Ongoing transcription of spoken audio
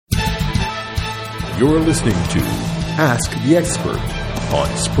You're listening to Ask the Expert on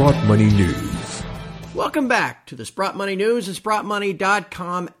Sprott Money News. Welcome back to the Sprott Money News and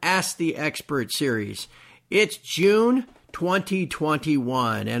SprottMoney.com Ask the Expert series. It's June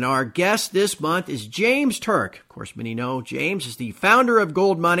 2021, and our guest this month is James Turk. Of course, many know James is the founder of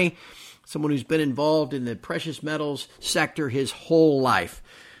Gold Money, someone who's been involved in the precious metals sector his whole life.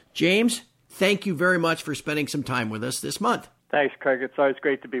 James, thank you very much for spending some time with us this month. Thanks, Craig. It's always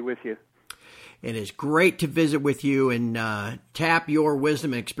great to be with you. It is great to visit with you and tap your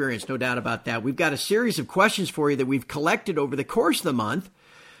wisdom and experience, no doubt about that. We've got a series of questions for you that we've collected over the course of the month.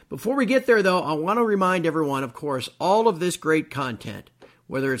 Before we get there, though, I want to remind everyone, of course, all of this great content,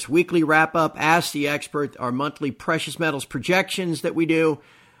 whether it's weekly wrap-up, Ask the Expert, our monthly precious metals projections that we do,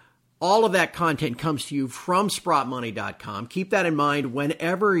 all of that content comes to you from SprottMoney.com. Keep that in mind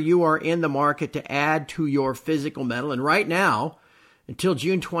whenever you are in the market to add to your physical metal. And right now, until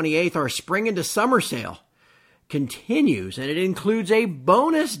June 28th, our spring into summer sale continues, and it includes a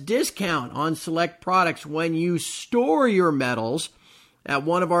bonus discount on select products when you store your metals at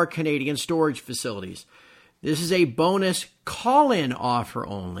one of our Canadian storage facilities. This is a bonus call-in offer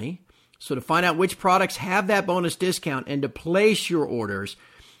only. So to find out which products have that bonus discount and to place your orders,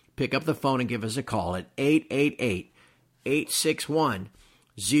 pick up the phone and give us a call at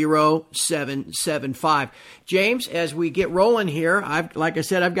 888-861-0775. James, as we get rolling here, I've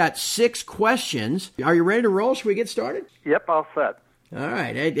got 6 questions. Are you ready to roll? Should we get started? Yep, all set. All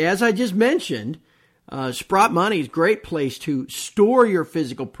right. As I just mentioned, Sprott Money is a great place to store your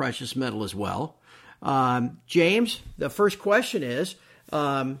physical precious metal as well. James, the first question is,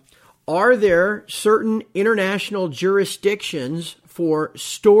 are there certain international jurisdictions for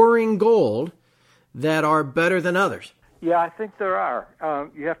storing gold that are better than others? Yeah, I think there are.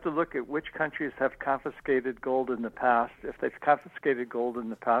 You have to look at which countries have confiscated gold in the past. If they've confiscated gold in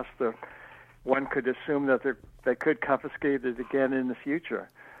the past, one could assume that they could confiscate it again in the future.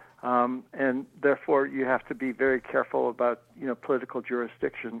 And therefore, you have to be very careful about, political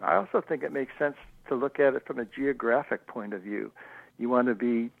jurisdiction. I also think it makes sense to look at it from a geographic point of view. You want to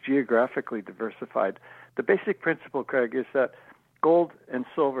be geographically diversified. The basic principle, Craig, is that gold and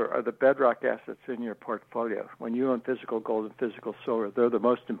silver are the bedrock assets in your portfolio. When you own physical gold and physical silver, they're the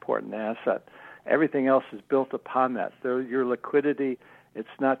most important asset. Everything else is built upon that. They're your liquidity. It's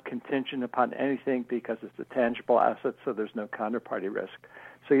not contingent upon anything because it's a tangible asset, so there's no counterparty risk.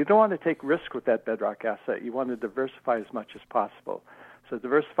 So you don't want to take risk with that bedrock asset. You want to diversify as much as possible. So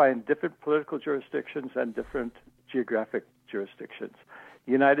diversify in different political jurisdictions and different geographic jurisdictions.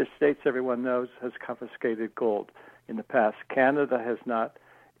 The United States, everyone knows, has confiscated gold in the past. Canada has not.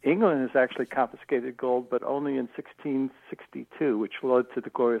 England has actually confiscated gold, but only in 1662, which led to the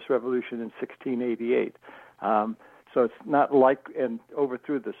Glorious Revolution in 1688. So it's not and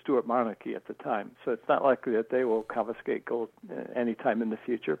overthrew the Stuart monarchy at the time. So it's not likely that they will confiscate gold anytime in the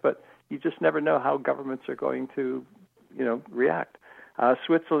future. But you just never know how governments are going to, react.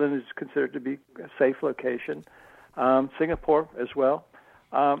 Switzerland is considered to be a safe location. Singapore as well.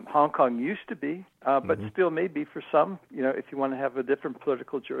 Hong Kong used to be, but still may be for some, if you want to have a different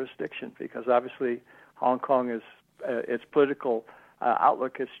political jurisdiction, because obviously Hong Kong is, its political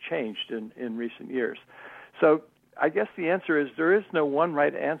outlook has changed in recent years. So I guess the answer is there is no one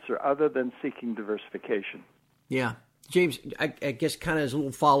right answer other than seeking diversification. Yeah. James, I guess kind of as a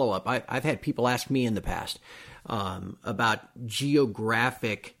little follow-up, I've had people ask me in the past about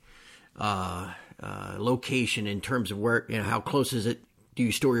geographic location in terms of where, how close is it, do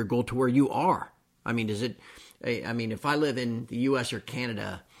you store your gold to where you are? I mean, if I live in the U.S. or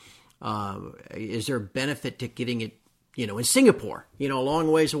Canada, is there a benefit to getting it, in Singapore, a long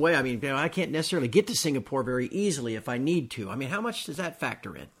ways away? I mean, I can't necessarily get to Singapore very easily if I need to. I mean, how much does that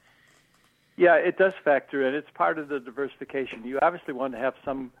factor in? Yeah, it does factor in. It's part of the diversification. You obviously want to have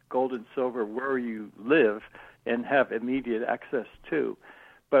some gold and silver where you live and have immediate access to.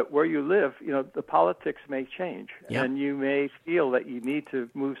 But where you live, the politics may change, and you may feel that you need to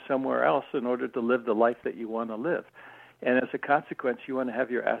move somewhere else in order to live the life that you want to live. And as a consequence, you want to have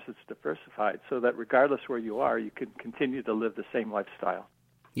your assets diversified so that regardless where you are, you can continue to live the same lifestyle.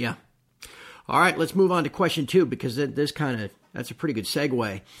 Yeah. All right, let's move on to question 2, because that's a pretty good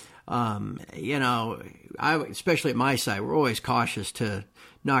segue. Especially at my side, we're always cautious to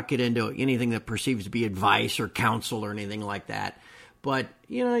not get into anything that perceives to be advice or counsel or anything like that. But,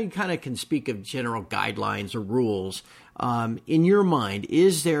 you kind of can speak of general guidelines or rules. In your mind,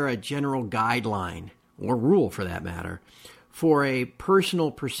 is there a general guideline, or rule for that matter, for a personal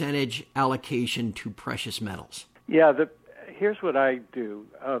percentage allocation to precious metals? Yeah, here's what I do.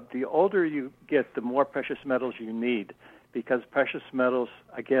 The older you get, the more precious metals you need, because precious metals,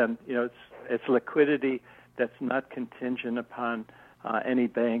 again, it's liquidity that's not contingent upon any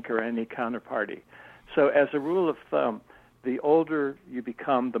bank or any counterparty. So as a rule of thumb, the older you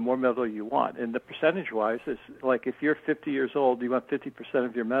become, the more metal you want. And the percentage-wise is like if you're 50 years old, you want 50%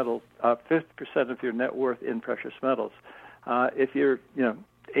 of your 50% of your net worth in precious metals. If you're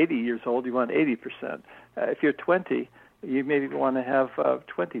 80 years old, you want 80%. If you're 20, you maybe want to have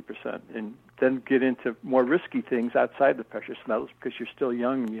 20%, and then get into more risky things outside the precious metals because you're still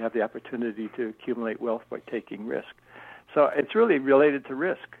young and you have the opportunity to accumulate wealth by taking risk. So it's really related to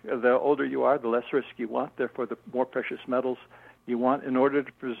risk. The older you are, the less risk you want, therefore the more precious metals you want in order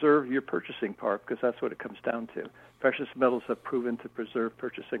to preserve your purchasing power, because that's what it comes down to. Precious metals have proven to preserve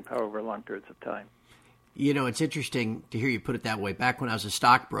purchasing power over long periods of time. It's interesting to hear you put it that way. Back when I was a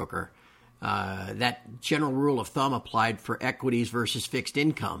stockbroker, that general rule of thumb applied for equities versus fixed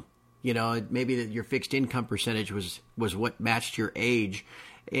income. Maybe that your fixed income percentage was what matched your age.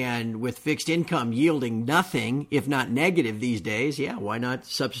 And with fixed income yielding nothing, if not negative these days, why not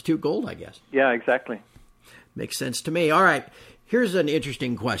substitute gold, I guess? Yeah, exactly. Makes sense to me. All right. Here's an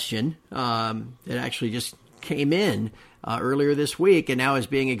interesting question that actually just came in earlier this week and now is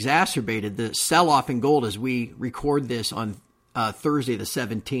being exacerbated. The sell-off in gold as we record this on Thursday the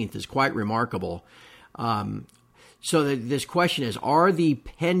 17th is quite remarkable. So this question is, are the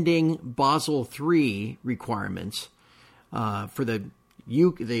pending Basel III requirements for the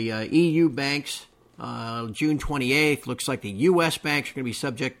EU banks, June 28th, looks like the U.S. banks are going to be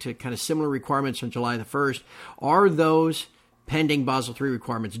subject to kind of similar requirements on July the 1st. Are those pending Basel III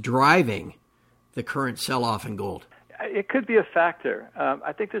requirements driving the current sell-off in gold? It could be a factor.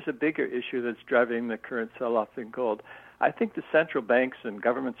 I think there's a bigger issue that's driving the current sell-off in gold. I think the central banks and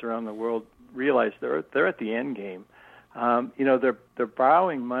governments around the world realize they're at the end game. They're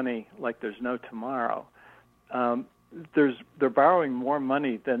borrowing money like there's no tomorrow. They're borrowing more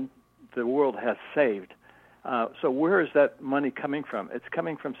money than the world has saved. So where is that money coming from? It's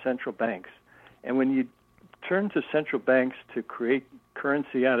coming from central banks. And when you turn to central banks to create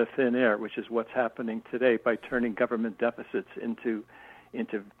currency out of thin air, which is what's happening today by turning government deficits into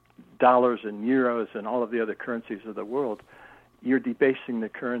dollars and euros and all of the other currencies of the world, you're debasing the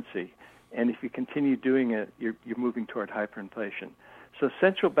currency. And if you continue doing it, you're moving toward hyperinflation. So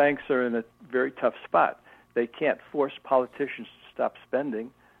central banks are in a very tough spot. They can't force politicians to stop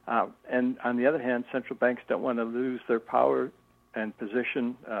spending. And on the other hand, central banks don't want to lose their power and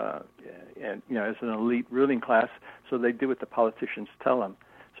position as an elite ruling class, so they do what the politicians tell them.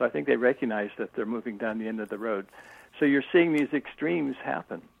 So I think they recognize that they're moving down the end of the road. So you're seeing these extremes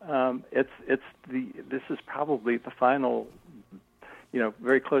happen. This is probably the final,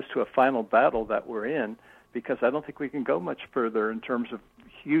 very close to a final battle that we're in, because I don't think we can go much further in terms of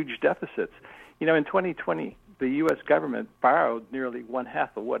huge deficits. In 2020, the U.S. government borrowed nearly one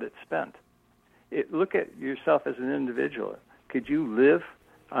half of what it spent. Look at yourself as an individual. Could you live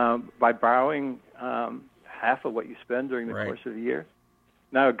by borrowing half of what you spend during the course of the year?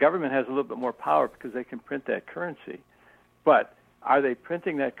 Now, a government has a little bit more power because they can print that currency. But are they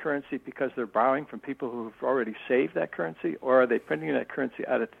printing that currency because they're borrowing from people who have already saved that currency, or are they printing that currency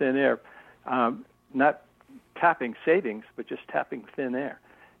out of thin air, not tapping savings, but just tapping thin air?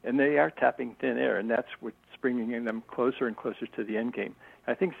 And they are tapping thin air, and that's what's bringing them closer and closer to the end game.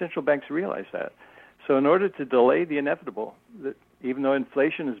 I think central banks realize that. So in order to delay the inevitable, even though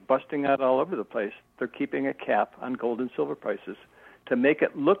inflation is busting out all over the place, they're keeping a cap on gold and silver prices to make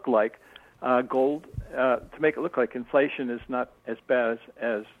it look like inflation is not as bad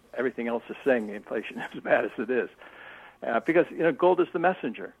as everything else is saying inflation is as bad as it is. Because, gold is the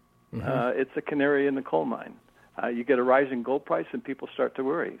messenger. Mm-hmm. It's a canary in the coal mine. You get a rising gold price and people start to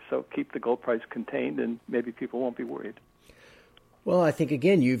worry. So keep the gold price contained and maybe people won't be worried. Well, I think,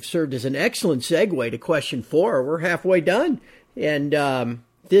 again, you've served as an excellent segue to question 4. We're halfway done. And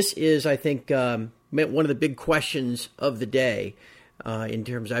this is, I think, one of the big questions of the day in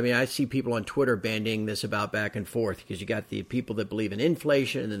terms, I see people on Twitter bandying this about back and forth because you got the people that believe in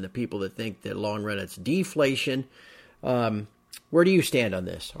inflation and then the people that think that long run it's deflation. Where do you stand on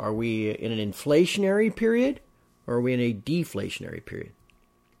this? Are we in an inflationary period or are we in a deflationary period?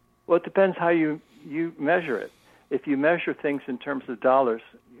 Well, it depends how you measure it. If you measure things in terms of dollars,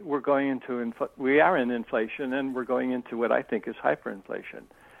 we are in inflation, and we're going into what I think is hyperinflation.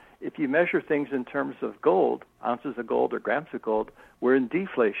 If you measure things in terms of gold, ounces of gold or grams of gold, we're in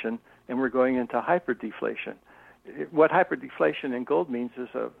deflation, and we're going into hyperdeflation. What hyperdeflation in gold means is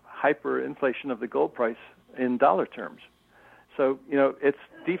a hyperinflation of the gold price in dollar terms. So, it's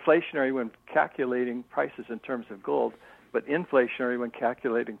deflationary when calculating prices in terms of gold, but inflationary when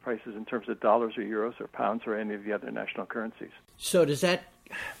calculating prices in terms of dollars or euros or pounds or any of the other national currencies. So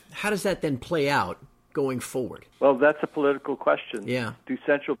how does that then play out going forward? Well, that's a political question. Yeah. Do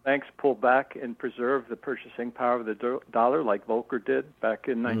central banks pull back and preserve the purchasing power of the dollar like Volcker did back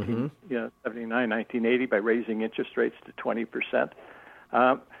in 1979, 1980 by raising interest rates to 20%?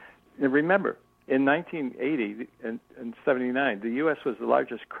 And remember, in 1980 and 79, the U.S. was the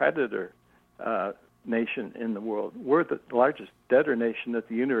largest creditor nation in the world. We're the largest debtor nation that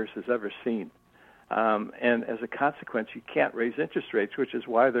the universe has ever seen. And as a consequence, you can't raise interest rates, which is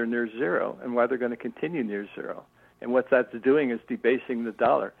why they're near zero and why they're going to continue near zero. And what that's doing is debasing the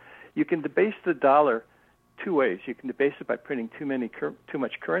dollar. You can debase the dollar two ways. You can debase it by printing too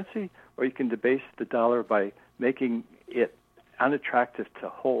much currency, or you can debase the dollar by making it unattractive to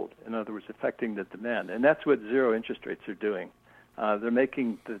hold, in other words, affecting the demand. And that's what zero interest rates are doing. They're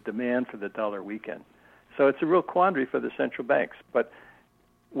making the demand for the dollar weaken. So it's a real quandary for the central banks. But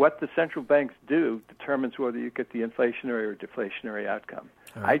what the central banks do determines whether you get the inflationary or deflationary outcome.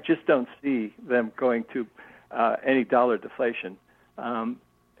 Right. I just don't see them going to any dollar deflation.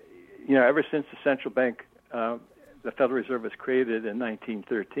 Ever since the central bank, the Federal Reserve was created in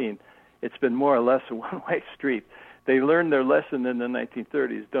 1913, it's been more or less a one-way street. They learned their lesson in the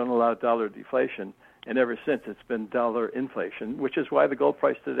 1930s, don't allow dollar deflation, and ever since it's been dollar inflation, which is why the gold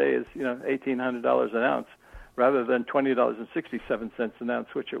price today is $1,800 an ounce, rather than $20.67 an ounce,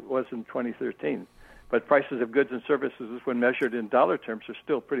 which it was in 2013. But prices of goods and services, when measured in dollar terms, are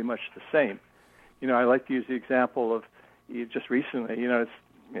still pretty much the same. I like to use the example of just recently.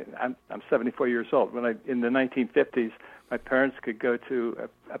 I'm 74 years old. In the 1950s, my parents could go to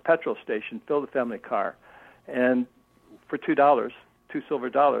a petrol station, fill the family car, and for $2 silver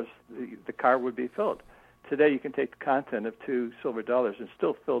dollars, the car would be filled. Today, you can take the content of $2 silver dollars and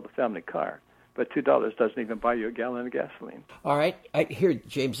still fill the family car. But $2 doesn't even buy you a gallon of gasoline. All right. Here,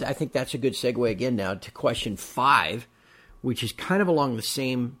 James, I think that's a good segue again now to question 5, which is kind of along the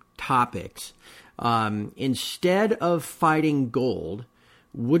same topics. Instead of fighting gold,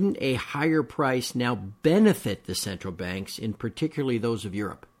 wouldn't a higher price now benefit the central banks, in particularly those of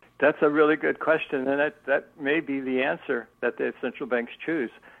Europe? That's a really good question, and that may be the answer that the central banks choose.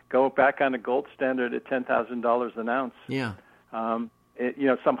 Go back on a gold standard at $10,000 an ounce. Yeah.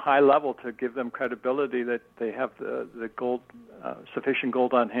 Some high level to give them credibility that they have the gold, sufficient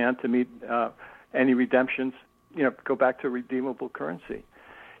gold on hand to meet any redemptions. Go back to redeemable currency.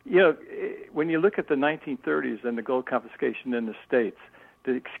 When you look at the 1930s and the gold confiscation in the States,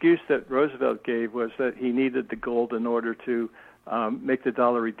 the excuse that Roosevelt gave was that he needed the gold in order to make the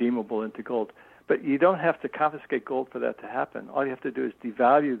dollar redeemable into gold. But you don't have to confiscate gold for that to happen. All you have to do is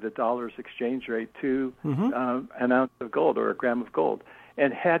devalue the dollar's exchange rate to an ounce of gold or a gram of gold.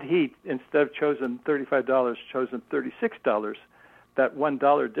 And had he, instead of chosen $35, chosen $36, that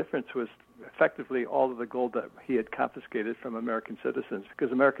 $1 difference was effectively all of the gold that he had confiscated from American citizens,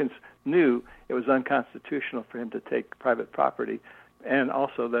 because Americans knew it was unconstitutional for him to take private property, and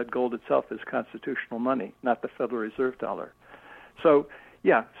also that gold itself is constitutional money, not the Federal Reserve dollar. So,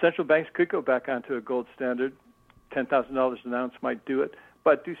 yeah, central banks could go back onto a gold standard. $10,000 an ounce might do it.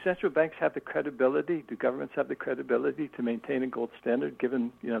 But do central banks have the credibility? Do governments have the credibility to maintain a gold standard,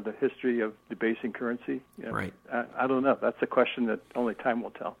 given the history of debasing currency? Right. I don't know. That's a question that only time will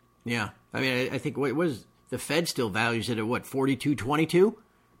tell. Yeah, I mean, I think what was the Fed still values it at what, $42.22?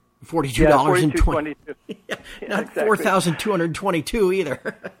 $42.22. Yeah, not exactly. $4,222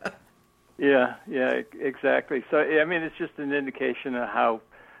 either. Yeah, exactly. So, I mean, it's just an indication of how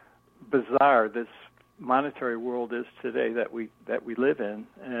bizarre this monetary world is today that we live in,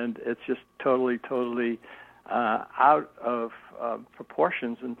 and it's just totally out of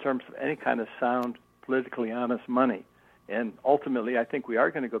proportions in terms of any kind of sound, politically honest money. And ultimately, I think we are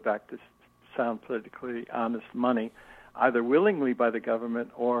going to go back to sound, politically honest money, either willingly by the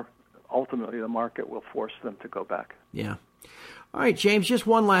government or ultimately the market will force them to go back. Yeah. All right, James, just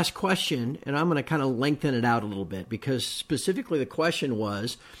one last question, and I'm going to kind of lengthen it out a little bit, because specifically the question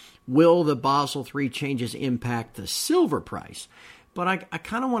was, will the Basel III changes impact the silver price? But I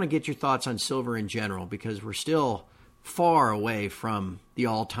kind of want to get your thoughts on silver in general, because we're still far away from the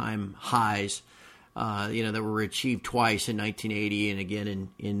all-time highs that were achieved twice in 1980 and again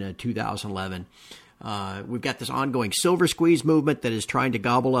in 2011. We've got this ongoing silver squeeze movement that is trying to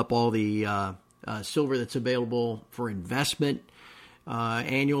gobble up all the silver that's available for investment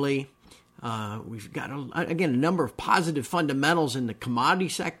annually. We've got, a number of positive fundamentals in the commodity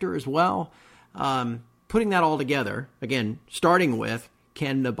sector as well. Putting that all together, again, starting with,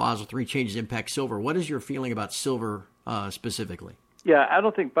 can the Basel III changes impact silver? What is your feeling about silver specifically? Yeah, I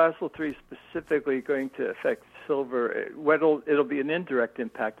don't think Basel III is specifically going to affect silver, it'll be an indirect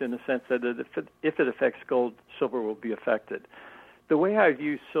impact in the sense that if it affects gold, silver will be affected. The way I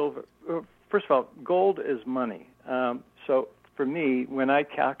view silver, first of all, gold is money. So for me, when I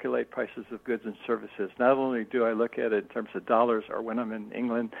calculate prices of goods and services, not only do I look at it in terms of dollars, or when I'm in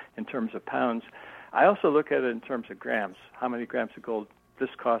England in terms of pounds, I also look at it in terms of grams. How many grams of gold this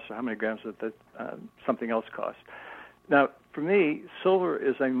costs, or how many grams of something else costs. Now, for me, silver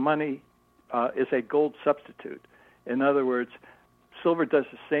is a gold substitute. In other words, silver does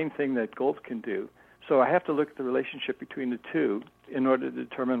the same thing that gold can do. So I have to look at the relationship between the two in order to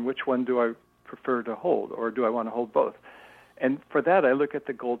determine which one do I prefer to hold, or do I want to hold both. And for that, I look at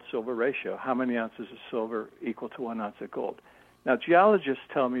the gold-silver ratio. How many ounces of silver equal to 1 ounce of gold? Now, geologists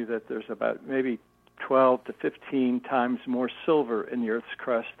tell me that there's about maybe 12 to 15 times more silver in the Earth's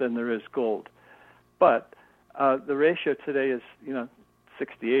crust than there is gold. But the ratio today is,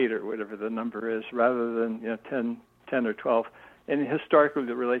 68 or whatever the number is, rather than 10 or 12. And historically,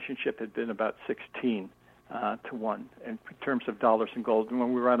 the relationship had been about 16 to 1 in terms of dollars and gold. And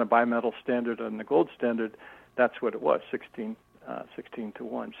when we were on a bimetal standard and the gold standard, that's what it was, 16 to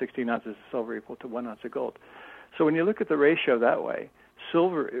 1. 16 ounces of silver equal to 1 ounce of gold. So when you look at the ratio that way,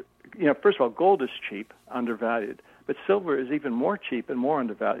 silver, first of all, gold is cheap, undervalued, but silver is even more cheap and more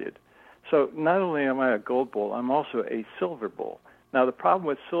undervalued. So not only am I a gold bull, I'm also a silver bull. Now, the problem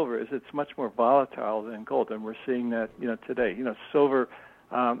with silver is it's much more volatile than gold, and we're seeing that, today. Silver,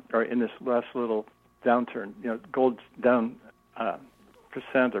 or in this last little downturn, gold's down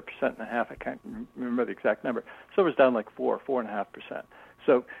percent or 1.5%. I can't remember the exact number. Silver's down like 4.5%.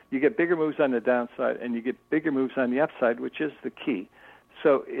 So you get bigger moves on the downside, and you get bigger moves on the upside, which is the key.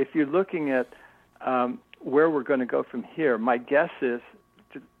 So if you're looking at where we're going to go from here, my guess is,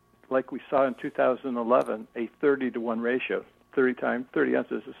 like we saw in 2011, a 30 to 1 ratio, 30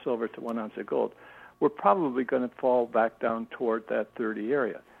 ounces of silver to 1 ounce of gold. We're probably going to fall back down toward that 30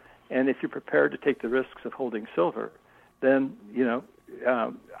 area. And if you're prepared to take the risks of holding silver, then,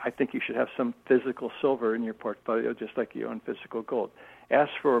 I think you should have some physical silver in your portfolio, just like you own physical gold. As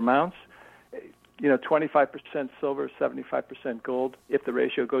for amounts, 25% silver, 75% gold. If the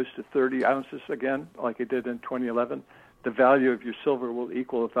ratio goes to 30 ounces again, like it did in 2011, the value of your silver will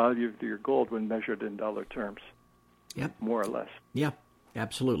equal the value of your gold when measured in dollar terms. Yep. More or less. Yeah,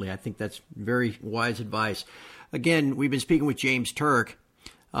 absolutely. I think that's very wise advice. Again, we've been speaking with James Turk,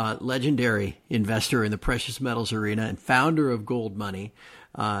 legendary investor in the precious metals arena and founder of Gold Money.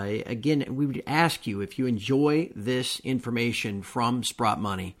 Again, we would ask you, if you enjoy this information from Sprott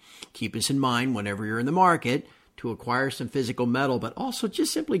Money, keep us in mind whenever you're in the market to acquire some physical metal, but also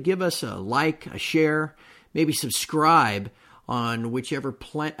just simply give us a like, a share, maybe subscribe on whichever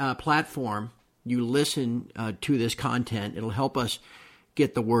platform you listen to this content. It'll help us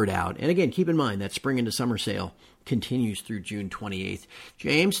get the word out. And again, keep in mind that spring into summer sale continues through June 28th.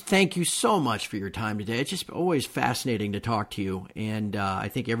 James, thank you so much for your time today. It's just always fascinating to talk to you, and I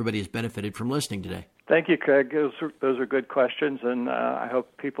think everybody has benefited from listening today. Thank you, Craig. Those are good questions, and I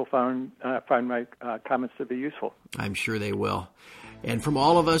hope people find my comments to be useful. I'm sure they will. And from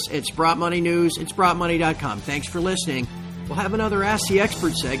all of us at Sprott Money News and SprottMoney.com, thanks for listening. We'll have another Ask the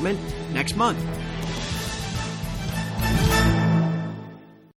Expert segment next month.